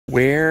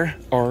Where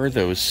are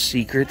those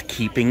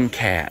secret-keeping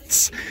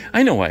cats?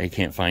 I know why I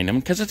can't find them,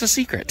 because it's a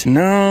secret.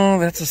 No,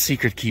 that's a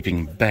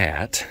secret-keeping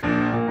bat.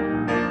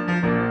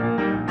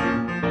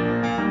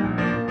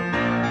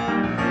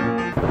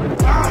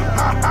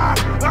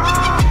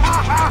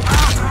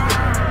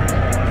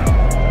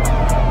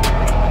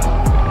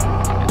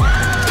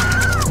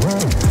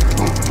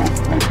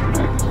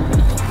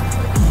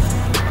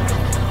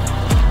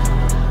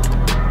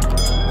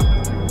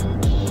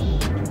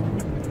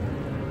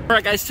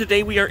 Alright guys,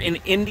 today we are in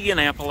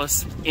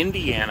Indianapolis,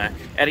 Indiana,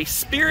 at a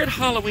Spirit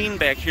Halloween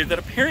back here that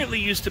apparently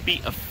used to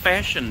be a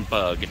fashion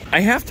bug. I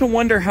have to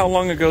wonder how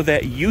long ago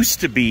that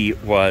used to be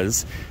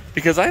was,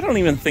 because I don't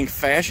even think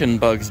Fashion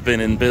Bug's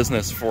been in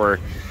business for,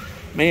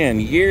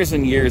 man, years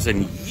and years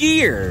and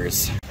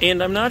years.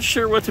 And I'm not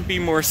sure what to be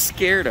more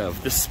scared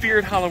of, the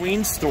Spirit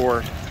Halloween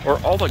store or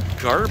all the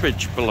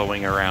garbage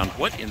blowing around.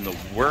 What in the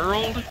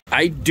world?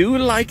 I do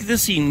like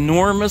this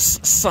enormous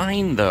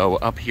sign, though,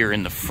 up here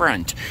in the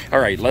front. All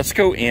right, let's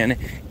go in.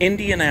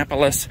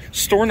 Indianapolis,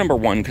 store number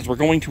 1, because we're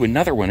going to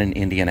another one in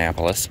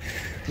Indianapolis.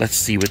 Let's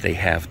see what they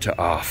have to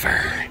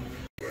offer.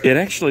 It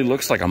actually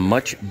looks like a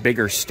much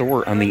bigger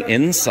store on the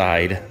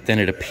inside than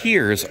it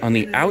appears on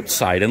the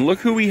outside. And look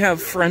who we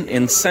have front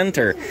and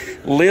center.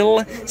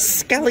 Lil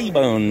Skelly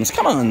Bones.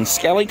 Come on,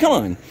 Skelly, come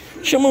on.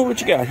 Show me what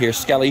you got here,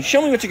 Skelly.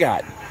 Show me what you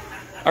got.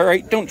 All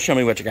right, don't show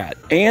me what you got.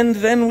 And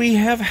then we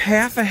have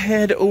half a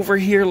head over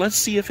here. Let's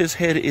see if his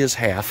head is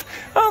half.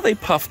 Oh, they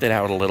puffed it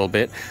out a little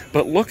bit.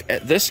 But look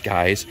at this,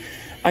 guys.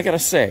 I gotta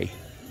say,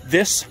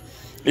 this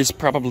is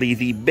probably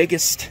the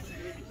biggest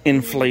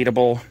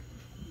inflatable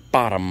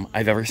bottom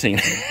I've ever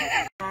seen.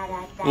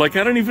 Like,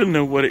 I don't even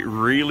know what it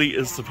really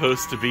is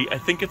supposed to be. I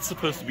think it's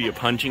supposed to be a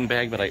punching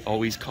bag, but I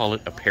always call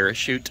it a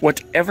parachute.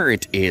 Whatever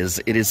it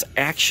is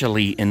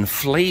actually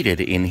inflated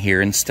in here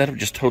instead of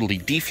just totally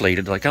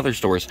deflated like other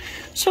stores.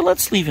 So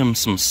let's leave him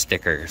some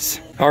stickers.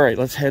 All right,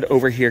 let's head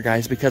over here,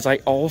 guys, because I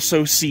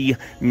also see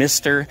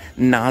Mr.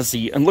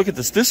 Nazi. And look at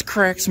this. This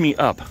cracks me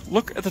up.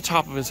 Look at the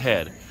top of his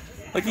head.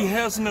 Like, he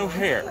has no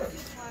hair.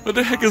 What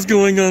the heck is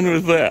going on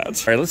with that?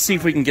 All right, let's see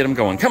if we can get him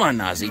going. Come on,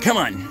 Nazi, come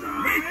on.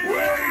 Make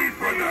way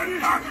for the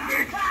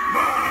toxic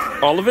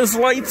bird. All of his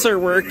lights are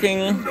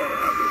working.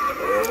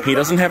 He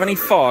doesn't have any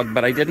fog,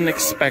 but I didn't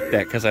expect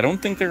that because I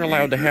don't think they're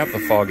allowed to have the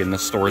fog in the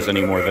stores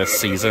anymore this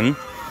season.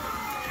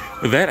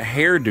 That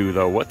hairdo,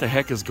 though, what the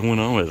heck is going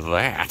on with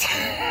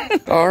that?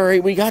 All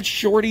right, we got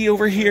Shorty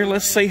over here.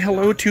 Let's say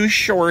hello to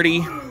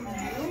Shorty.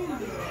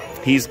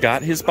 He's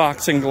got his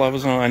boxing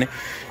gloves on.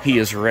 He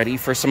is ready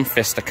for some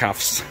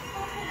fisticuffs.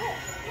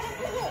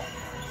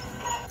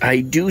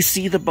 I do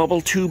see the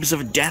bubble tubes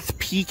of death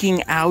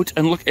peeking out,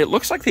 and look, it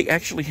looks like they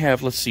actually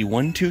have, let's see,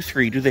 1, 2,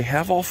 3. Do they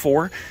have all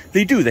 4?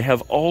 They do. They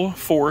have all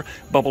 4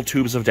 bubble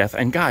tubes of death.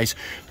 And guys,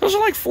 those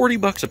are like 40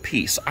 bucks a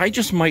piece. I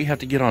just might have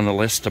to get on the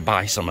list to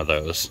buy some of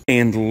those.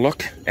 And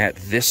look at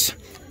this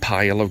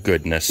pile of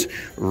goodness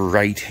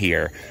right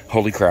here.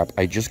 Holy crap,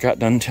 I just got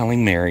done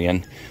telling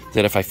Marion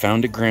that if I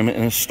found a Grimm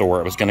in a store,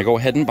 I was going to go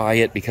ahead and buy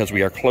it because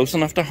we are close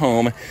enough to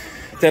home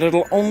that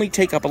it'll only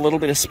take up a little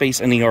bit of space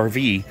in the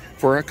RV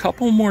for a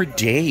couple more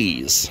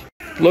days.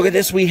 Look at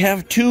this, we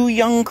have 2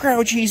 young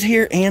Crouchies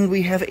here, and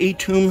we have a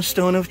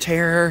Tombstone of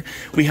Terror.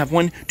 We have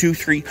 1, 2,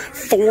 3,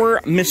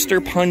 4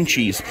 Mr.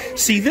 Punchies.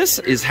 See, this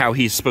is how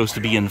he's supposed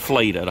to be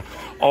inflated.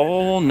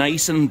 All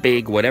nice and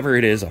big, whatever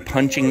it is, a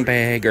punching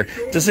bag, or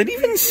does it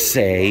even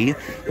say?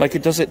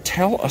 Like, does it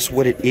tell us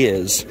what it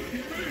is?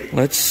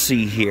 Let's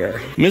see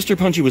here. Mr.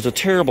 Punchy was a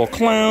terrible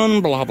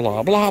clown, blah,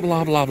 blah, blah,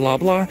 blah, blah, blah,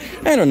 blah.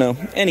 I don't know.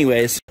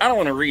 Anyways, I don't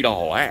want to read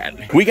all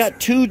that. We got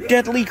 2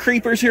 deadly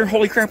creepers here.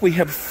 Holy crap, we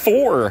have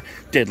 4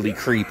 deadly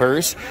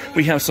creepers.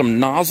 We have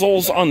some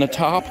nozzles on the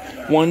top.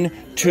 1,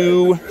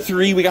 2,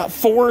 3. We got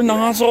 4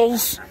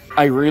 nozzles.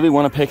 I really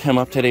want to pick him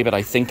up today, but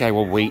I think I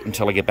will wait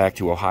until I get back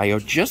to Ohio,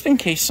 just in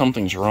case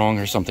something's wrong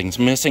or something's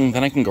missing.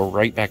 Then I can go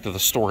right back to the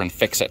store and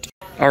fix it.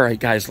 All right,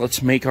 guys,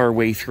 let's make our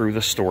way through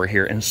the store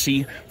here and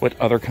see what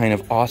other kind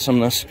of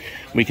awesomeness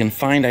we can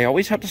find. I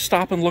always have to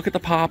stop and look at the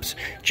Pops,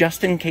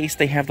 just in case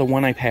they have the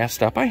one I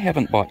passed up. I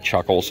haven't bought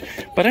Chuckles,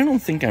 but I don't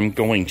think I'm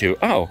going to.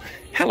 Oh,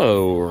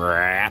 hello,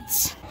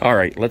 rats. All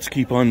right, let's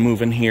keep on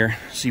moving here,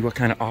 see what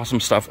kind of awesome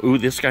stuff. Ooh,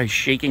 this guy's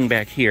shaking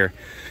back here.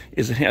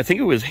 I think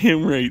it was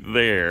him right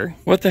there.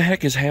 What the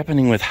heck is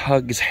happening with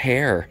Hug's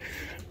hair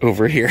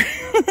over here?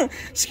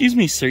 Excuse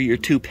me, sir, your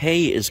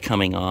toupee is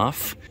coming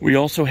off. We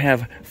also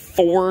have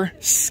 4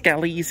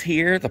 Skellies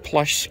here, the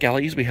plush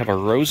Skellies. We have a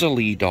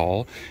Rosalie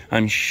doll.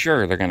 I'm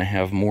sure they're going to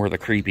have more of the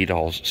creepy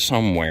dolls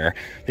somewhere.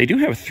 They do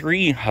have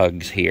 3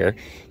 Hugs here,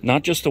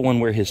 not just the one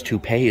where his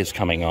toupee is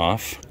coming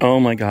off. Oh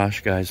my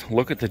gosh, guys,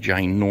 look at the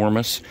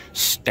ginormous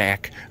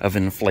stack of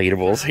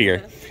inflatables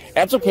here.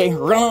 That's okay,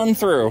 run on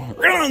through,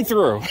 run on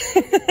through.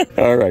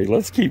 All right,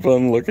 let's keep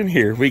on looking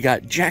here. We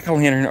got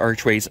jack-o'-lantern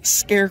archways,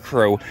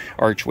 scarecrow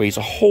archways,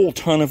 a whole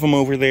ton of them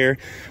over there.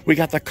 We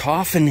got the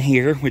coffin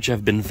here, which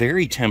I've been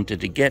very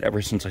tempted to get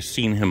ever since I've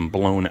seen him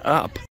blown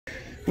up.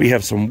 We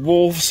have some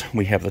wolves,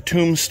 we have the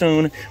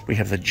tombstone, we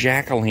have the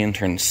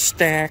jack-o'-lantern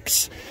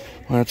stacks.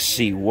 Let's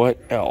see, what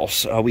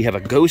else? We have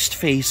a ghost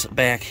face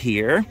back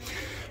here.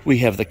 We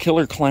have the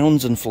Killer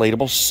Clowns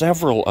inflatable,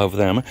 several of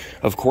them.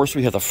 Of course,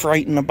 we have the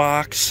Fright in a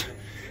box.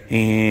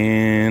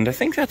 And I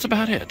think that's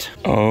about it.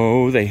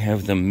 Oh, they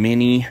have the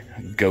mini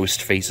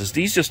ghost faces.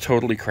 These just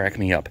totally crack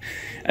me up.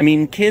 I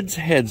mean, kids'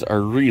 heads are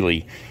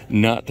really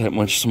not that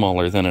much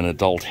smaller than an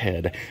adult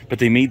head, but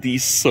they made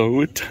these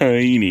so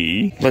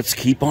tiny. Let's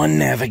keep on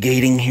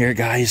navigating here,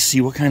 guys. See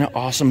what kind of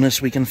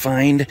awesomeness we can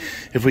find.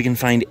 If we can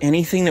find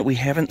anything that we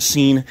haven't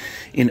seen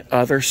in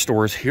other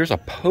stores. Here's a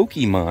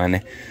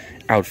Pokemon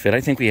outfit.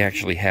 I think we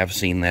actually have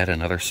seen that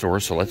in other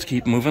stores, so let's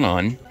keep moving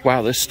on.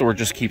 Wow, this store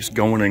just keeps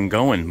going and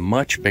going.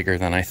 Much bigger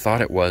than I thought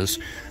it was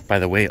by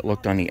the way it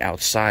looked on the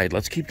outside.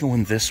 Let's keep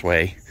going this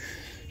way.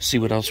 See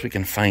what else we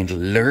can find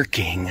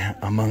lurking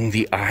among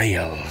the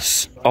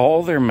aisles.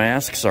 All their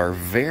masks are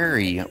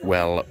very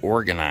well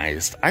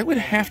organized. I would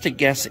have to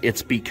guess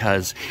it's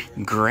because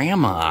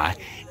Grandma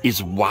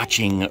is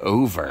watching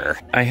over.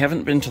 I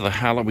haven't been to the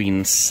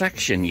Halloween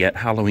section yet,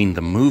 Halloween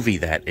the movie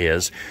that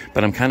is,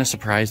 but I'm kind of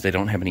surprised they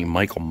don't have any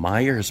Michael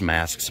Myers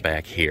masks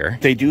back here.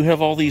 They do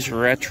have all these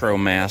retro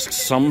masks.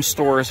 Some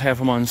stores have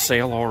them on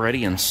sale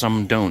already and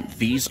some don't.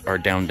 These are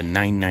down to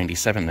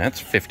 $9.97.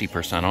 That's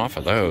 50% off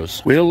of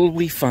those. Will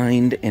we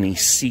find any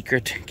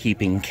secret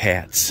keeping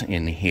cats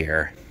in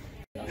here?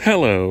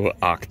 Hello,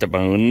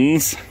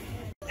 Octobones.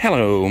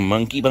 Hello,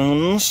 Monkey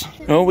Bones.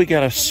 Oh, we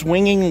got a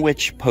swinging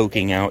witch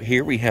poking out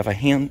here. We have a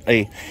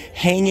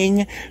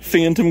hanging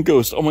phantom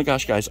ghost. Oh my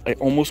gosh, guys, I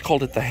almost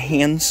called it the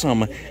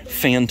handsome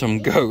phantom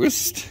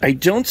ghost. I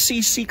don't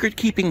see secret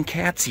keeping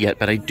cats yet,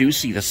 but I do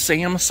see the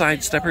Sam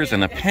sidesteppers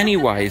and the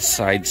Pennywise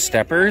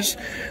sidesteppers.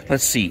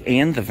 Let's see,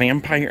 and the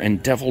vampire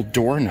and devil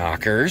door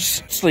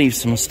knockers. Let's leave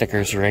some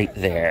stickers right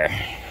there.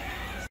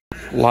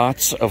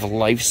 Lots of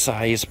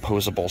life-size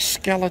posable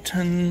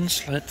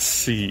skeletons. Let's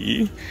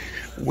see.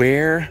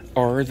 Where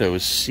are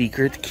those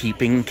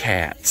secret-keeping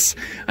cats?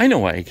 I know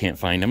why I can't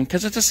find them,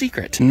 because it's a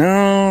secret.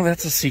 No,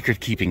 that's a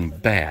secret-keeping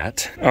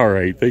bat.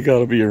 Alright, they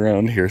gotta be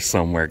around here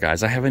somewhere,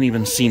 guys. I haven't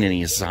even seen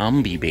any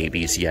zombie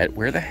babies yet.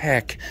 Where the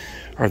heck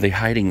are they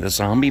hiding the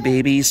zombie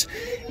babies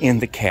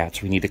and the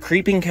cats? We need the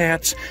creeping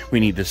cats.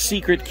 We need the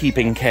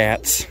secret-keeping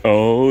cats.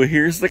 Oh,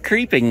 here's the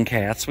creeping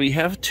cats. We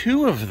have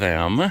 2 of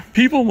them.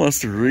 People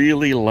must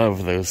really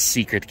love those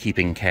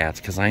secret-keeping cats,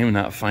 because I am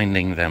not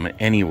finding them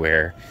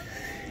anywhere.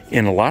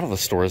 In a lot of the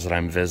stores that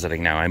I'm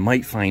visiting now, I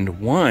might find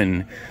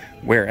one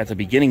where at the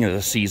beginning of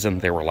the season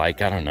there were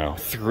like, I don't know,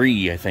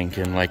 3, I think,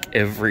 in like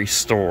every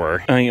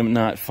store. I am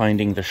not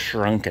finding the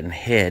shrunken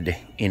head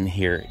in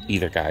here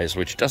either, guys,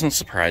 which doesn't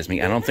surprise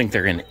me. I don't think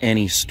they're in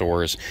any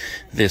stores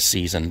this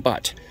season,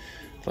 but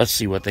let's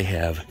see what they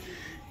have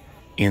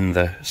in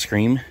the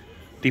Scream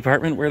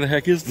department. Where the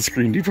heck is the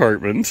Scream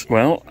department?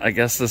 Well, I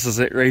guess this is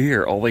it right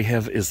here. All they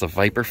have is the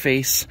Viper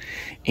face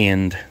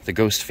and the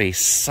Ghost face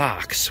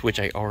socks, which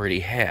I already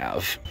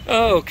have.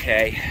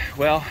 Okay,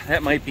 well,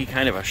 that might be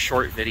kind of a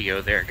short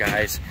video there,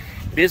 guys.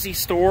 Busy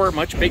store,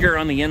 much bigger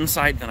on the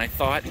inside than I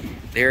thought.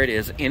 There it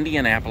is,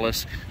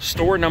 Indianapolis,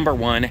 store number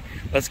 1.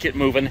 Let's get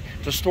moving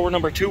to store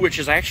number 2, which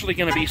is actually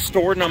going to be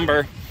store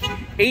number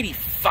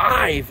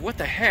 85. What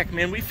the heck,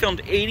 man? We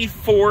filmed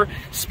 84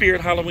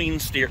 Spirit Halloween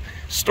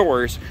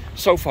stores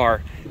so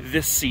far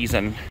this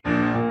season.